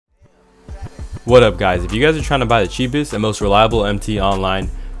What up guys, if you guys are trying to buy the cheapest and most reliable MT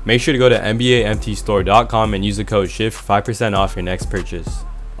online, make sure to go to NBAMTstore.com and use the code SHIFT for 5% off your next purchase.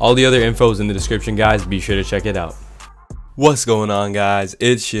 All the other info is in the description guys, be sure to check it out. What's going on guys,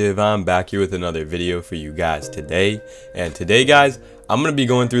 it's Shiv. I'm back here with another video for you guys today. And today guys, I'm going to be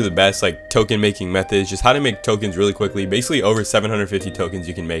going through the best token making methods, just how to make tokens really quickly. Basically over 750 tokens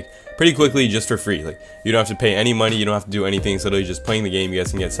you can make pretty quickly just for free. You don't have to pay any money, you don't have to do anything. So literally just playing the game, you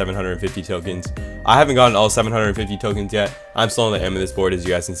guys can get 750 tokens. I haven't gotten all 750 tokens yet. I'm still on the amethyst board, as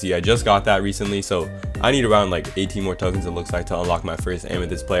you guys can see. I just got that recently, so I need around 18 more tokens it looks like to unlock my first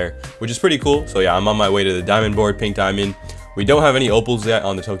amethyst player, which is pretty cool. So yeah, I'm on my way to the diamond board, pink diamond. We don't have any opals yet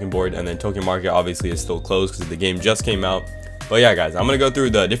on the token board, and then token market obviously is still closed because the game just came out. But yeah guys, I'm gonna go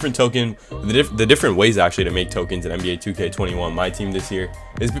through the different the different ways actually to make tokens in NBA 2K21 Myteam this year.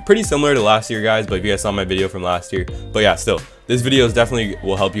 It's pretty similar to last year guys, but if you guys saw my video from last year. But yeah, still, this video is definitely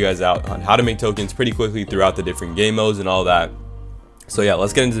will help you guys out on how to make tokens pretty quickly throughout the different game modes and all that. So yeah,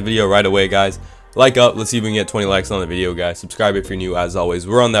 let's get into the video right away guys. Like up, let's see if we can get 20 likes on the video guys. Subscribe if you're new, as always.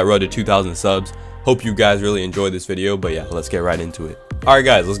 We're on that road to 2,000 subs. Hope you guys really enjoyed this video, but yeah, let's get right into it. Alright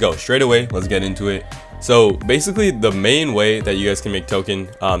guys, let's go straight away. Let's get into it. So basically the main way that you guys can make token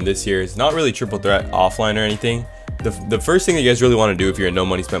this year is not really triple threat offline or anything. The first thing that you guys really want to do if you're a no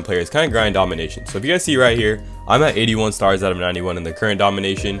money spent player is kind of grind domination. So if you guys see right here, I'm at 81 stars out of 91 in the current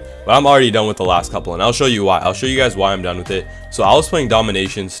domination, but I'm already done with the last couple, and I'll show you why. I'll show you guys why I'm done with it. So I was playing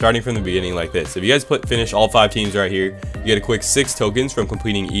domination starting from the beginning like this. If you guys finish all 5 teams right here, you get a quick 6 tokens from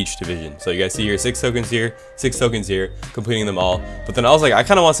completing each division. So you guys see here, 6 tokens here, 6 tokens here, completing them all. But then I was like, I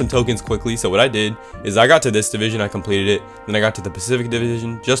kind of want some tokens quickly. So what I did is I got to this division, I completed it. Then I got to the Pacific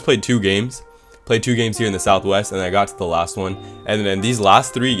division, just played 2 games. Played 2 games here in the Southwest, and then I got to the last one. And then in these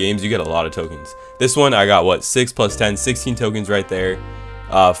last 3 games, you get a lot of tokens. This one, I got what, 6 plus 10, 16 tokens right there.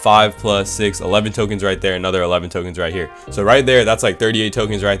 5 plus 6, 11 tokens right there, another 11 tokens right here. So right there, that's 38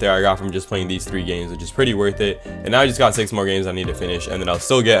 tokens right there I got from just playing these 3 games, which is pretty worth it. And now I just got 6 more games I need to finish, and then I'll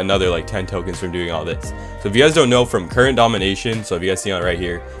still get another 10 tokens from doing all this. So if you guys don't know, from current domination, so if you guys see on right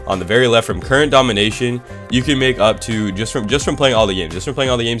here on the very left, from current domination, you can make up to just from playing all the games. Just from playing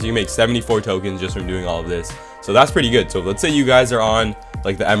all the games, you can make 74 tokens just from doing all of this. So that's pretty good. So let's say you guys are on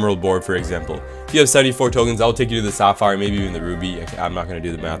the emerald board, for example. If you have 74 tokens, I'll take you to the sapphire, maybe even the ruby. I'm not going to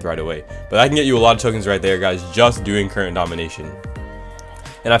do the math right away, but I can get you a lot of tokens right there guys, just doing current domination.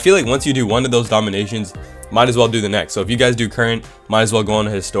 And I feel like once you do one of those dominations, might as well do the next. So if you guys do current, might as well go on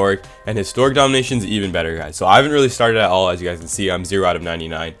to historic, and historic domination is even better guys. So I haven't really started at all, as you guys can see. I'm 0 out of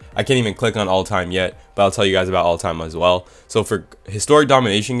 99. I can't even click on all time yet, but I'll tell you guys about all time as well. So for historic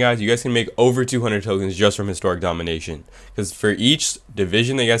domination guys, you guys can make over 200 tokens just from historic domination, because for each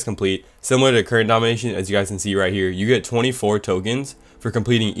division that you guys complete, similar to current domination, as you guys can see right here, you get 24 tokens for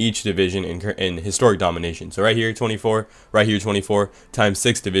completing each division in historic domination. So right here 24, right here 24 times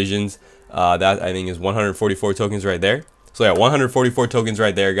 6 divisions. That I think is 144 tokens right there. So yeah, 144 tokens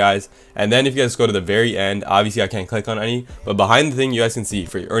right there guys. And then if you guys go to the very end, obviously I can't click on any, but behind the thing you guys can see,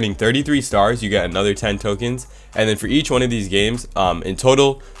 for earning 33 stars you get another 10 tokens. And then for each one of these games, in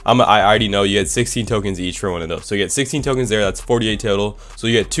total, I already know you get 16 tokens each for one of those. So you get 16 tokens there, that's 48 total. So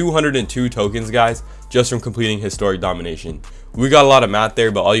you get 202 tokens guys just from completing historic domination. We got a lot of math there,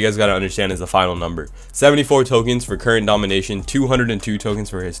 but all you guys got to understand is the final number. 74 tokens for current domination, 202 tokens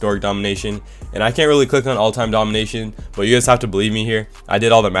for historic domination. And I can't really click on all-time domination, but you guys have to believe me here. I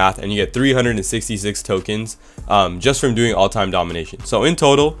did all the math, and you get 366 tokens just from doing all-time domination. So in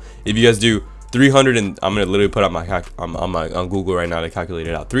total, if you guys do 300, and I'm gonna literally put up on Google right now to calculate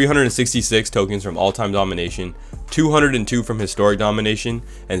it out. 366 tokens from all-time domination, 202 from historic domination,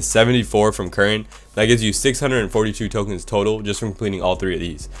 and 74 from current. That gives you 642 tokens total just from completing all 3 of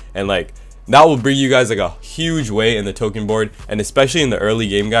these. And that will bring you guys a huge way in the token board, and especially in the early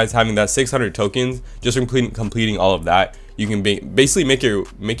game guys, having that 600 tokens just from completing all of that, you can basically make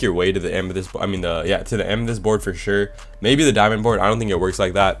your way to the end of this. I mean to the end of this board for sure. Maybe the diamond board, I don't think it works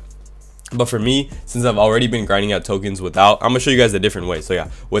like that. But for me, since I've already been grinding out tokens without, I'm gonna show you guys a different way. So yeah,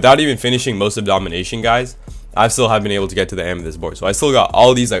 without even finishing most of domination guys, I still have been able to get to the end of this board. So I still got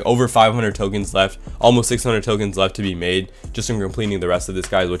all these over 500 tokens left, almost 600 tokens left to be made just from completing the rest of this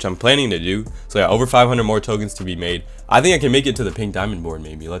guys, which I'm planning to do. So yeah, over 500 more tokens to be made. I think I can make it to the pink diamond board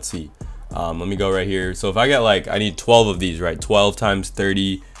maybe. Let's see. Let me go right here. So if I get I need 12 of these, right? 12 times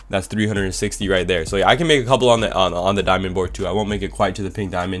 30. That's 360 right there. So yeah, I can make a couple on the diamond board too. I won't make it quite to the pink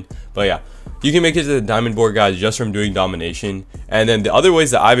diamond, but yeah, you can make it to the diamond board guys just from doing domination. And then the other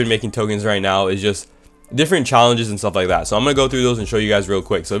ways that I've been making tokens right now is just different challenges and stuff like that. So I'm gonna go through those and show you guys real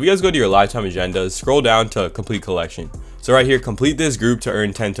quick. So if you guys go to your lifetime agendas, scroll down to complete collection. So right here, complete this group to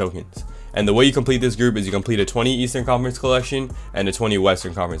earn 10 tokens. And the way you complete this group is you complete a 20 Eastern Conference collection and a 20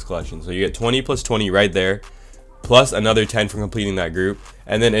 Western Conference collection. So you get 20 plus 20 right there, plus another 10 for completing that group.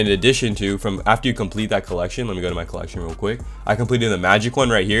 And then in addition to, from after you complete that collection, let me go to my collection real quick. I completed the Magic one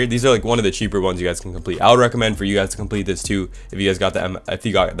right here. These are like one of the cheaper ones you guys can complete. I would recommend for you guys to complete this too if you guys got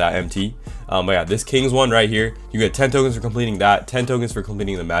that MT. But yeah, this Kings one right here, you get 10 tokens for completing that, 10 tokens for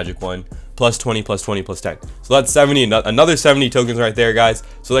completing the Magic one, plus 20 plus 20 plus 10. So that's 70, another 70 tokens right there, guys.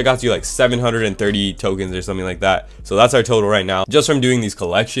 So that got you like 730 tokens or something like that. So that's our total right now, just from doing these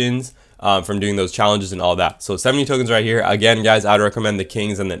collections. From doing those challenges and all that. So 70 tokens right here. Again, guys, I'd recommend the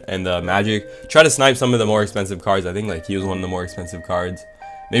Kings and the Magic. Try to snipe some of the more expensive cards. I think like he was one of the more expensive cards.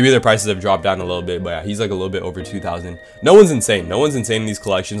 Maybe their prices have dropped down a little bit, but yeah, he's like a little bit over 2,000. No one's insane. No one's insane in these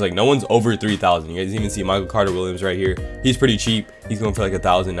collections. Like no one's over 3,000. You guys even see Michael Carter Williams right here. He's pretty cheap. He's going for like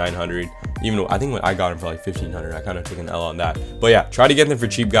 1,900. Even though I think when I got him for like 1,500, I kind of took an L on that. But yeah, try to get them for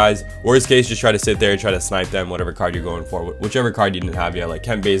cheap, guys. Worst case, just try to sit there and try to snipe them, whatever card you're going for, whichever card you didn't have yet. Like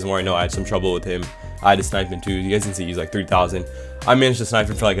Kent Bazemore, I know I had some trouble with him. I had to snipe him too. You guys can see he's like 3,000. I managed to snipe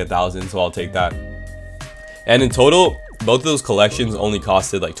him for like 1,000, so I'll take that. And in total, both of those collections only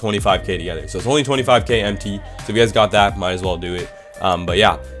costed like 25k together, so it's only 25k MT. So if you guys got that, might as well do it. But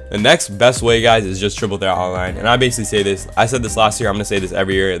yeah, the next best way, guys, is just Triple Threat Online. And I basically say this, I said this last year, I'm gonna say this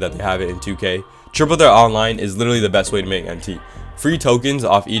every year that they have it in 2K. Triple Threat Online is literally the best way to make MT. Free tokens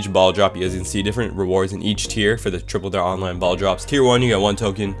off each ball drop. You guys can see different rewards in each tier for the Triple Threat Online ball drops. Tier 1, you get 1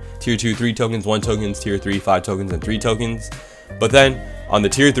 token. Tier 2, 3 tokens, 1 tokens. Tier 3, 5 tokens, and 3 tokens. But then on the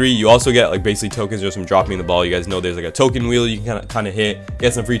tier 3, you also get like basically tokens just from dropping the ball. You guys know there's like a token wheel you can kind of hit,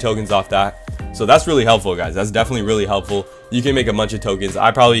 get some free tokens off that. So that's really helpful, guys. That's definitely really helpful. You can make a bunch of tokens.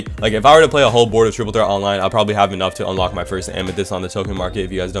 I probably, like if I were to play a whole board of Triple Threat Online, I'll probably have enough to unlock my first amethyst on the token market,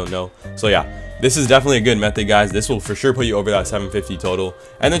 if you guys don't know. So yeah, this is definitely a good method, guys. This will for sure put you over that 750 total.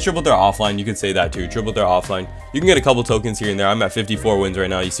 And then Triple Threat Offline, you can say that too. Triple Threat Offline, you can get a couple tokens here and there. I'm at 54 wins right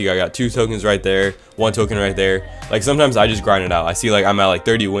now. You see I got 2 tokens right there, 1 token right there. Like sometimes I just grind it out. I see like I'm at like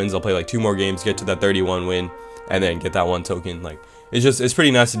 30 wins. I'll play like 2 more games, get to that 31 win, and then get that 1 token. Like it's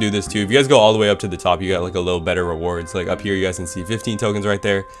pretty nice to do this too. If you guys go all the way up to the top, you got like a little better rewards. Like up here, you guys can see 15 tokens right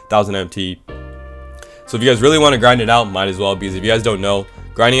there, 1,000 MT. So if you guys really want to grind it out, might as well, because if you guys don't know,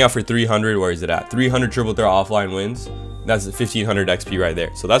 grinding out for 300, where is it at? 300 Triple Threat Offline wins. That's 1,500 XP right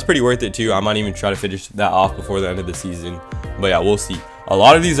there. So that's pretty worth it too. I might even try to finish that off before the end of the season. But yeah, we'll see. A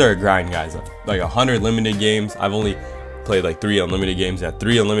lot of these are a grind, guys. Like 100 limited games. I've only played like 3 unlimited games. Yeah,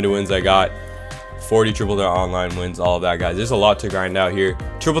 3 unlimited wins I got. 40 Triple Threat Online wins, all of that, guys. There's a lot to grind out here.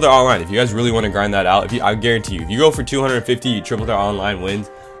 Triple Threat Online, if you guys really want to grind that out, I guarantee you, if you go for 250 Triple Threat Online wins,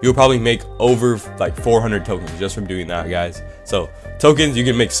 you'll probably make over like 400 tokens just from doing that, guys. So tokens, you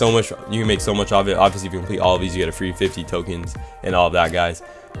can make so much of it. Obviously, if you complete all of these, you get a free 50 tokens and all of that, guys.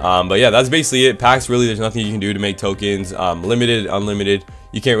 But yeah, that's basically it. Packs, really, there's nothing you can do to make tokens. Limited, unlimited,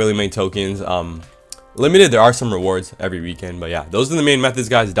 you can't really make tokens. Limited, there are some rewards every weekend, but yeah, those are the main methods,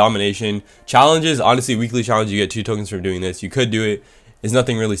 guys. Domination challenges, honestly, weekly challenge, you get 2 tokens from doing this. You could do it. It's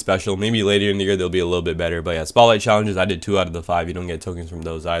nothing really special. Maybe later in the year they'll be a little bit better, but yeah, spotlight challenges, I did 2 out of the 5. You don't get tokens from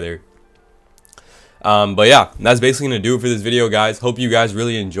those either. But yeah, that's basically gonna do it for this video, guys. Hope you guys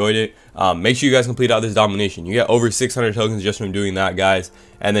really enjoyed it. Make sure you guys complete out this domination. You get over 600 tokens just from doing that, guys.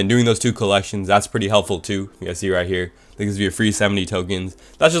 And then doing those 2 collections, that's pretty helpful too. You guys see right here, that gives you a free 70 tokens.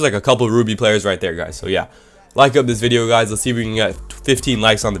 That's just like a couple Ruby players right there, guys. So yeah, like up this video, guys. Let's see if we can get 15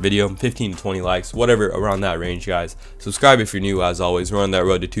 likes on the video, 15 to 20 likes, whatever around that range, guys. Subscribe if you're new. As always, we're on that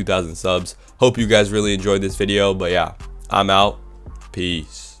road to 2,000 subs. Hope you guys really enjoyed this video. But yeah, I'm out.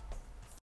 Peace.